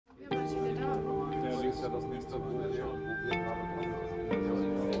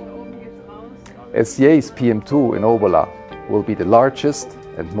SCA's PM2 in Obbola will be the largest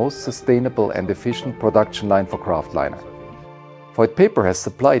and most sustainable and efficient production line for Kraftliner. Voith Paper has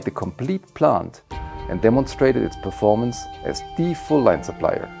supplied the complete plant and demonstrated its performance as the full-line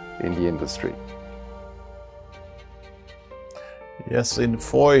supplier in the industry. Yes, in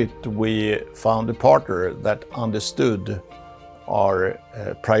Voith we found a partner that understood our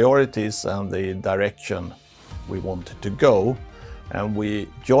priorities and the direction we wanted to go, and we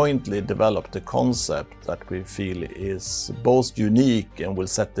jointly developed a concept that we feel is both unique and will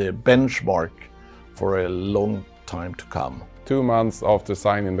set the benchmark for a long time to come. 2 months after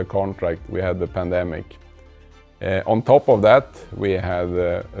signing the contract, we had the pandemic. On top of that, we had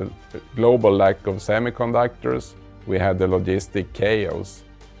a global lack of semiconductors. We had the logistic chaos.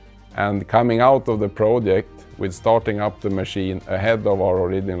 And coming out of the project with starting up the machine ahead of our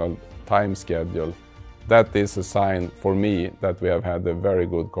original time schedule, that is a sign for me that we have had a very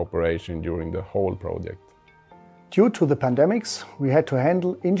good cooperation during the whole project. Due to the pandemics, we had to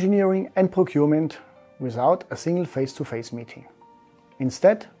handle engineering and procurement without a single face-to-face meeting.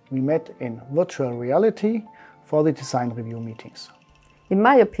 Instead, we met in virtual reality for the design review meetings. In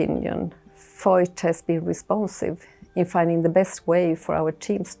my opinion, Voith has been responsive in finding the best way for our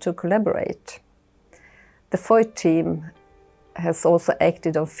teams to collaborate. The Voith team has also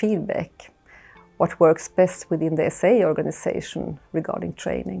acted on feedback, what works best within the SCA organization regarding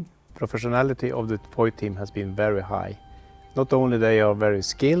training. Professionality of the Voith team has been very high. Not only they are very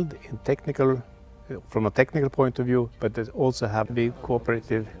skilled in from a technical point of view, but they also have been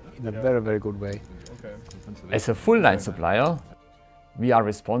cooperative in a very, very good way. As a full-line supplier, we are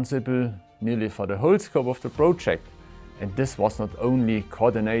responsible nearly for the whole scope of the project. And this was not only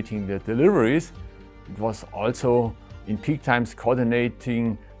coordinating the deliveries, it was also in peak times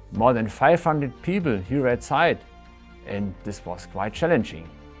coordinating more than 500 people here at site. And this was quite challenging.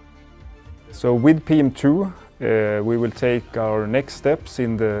 So with PM2, we will take our next steps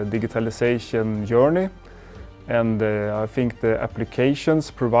in the digitalization journey. And I think the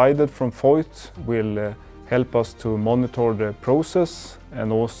applications provided from Voith will help us to monitor the process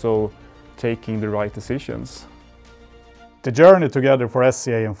and also taking the right decisions. The journey together for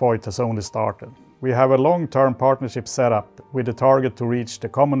SCA and Voith has only started. We have a long-term partnership set up with the target to reach the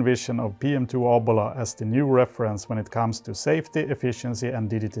common vision of PM2 Obbola as the new reference when it comes to safety, efficiency and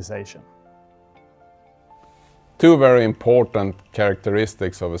digitization. Two very important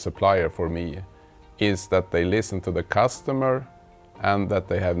characteristics of a supplier for me is that they listen to the customer and that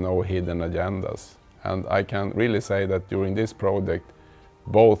they have no hidden agendas. And I can really say that during this project,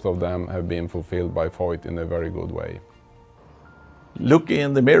 both of them have been fulfilled by Voith in a very good way. Looking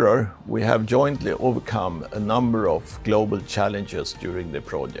in the mirror, we have jointly overcome a number of global challenges during the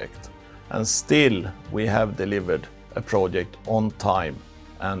project. And still, we have delivered a project on time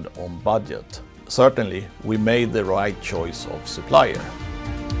and on budget. Certainly, we made the right choice of supplier.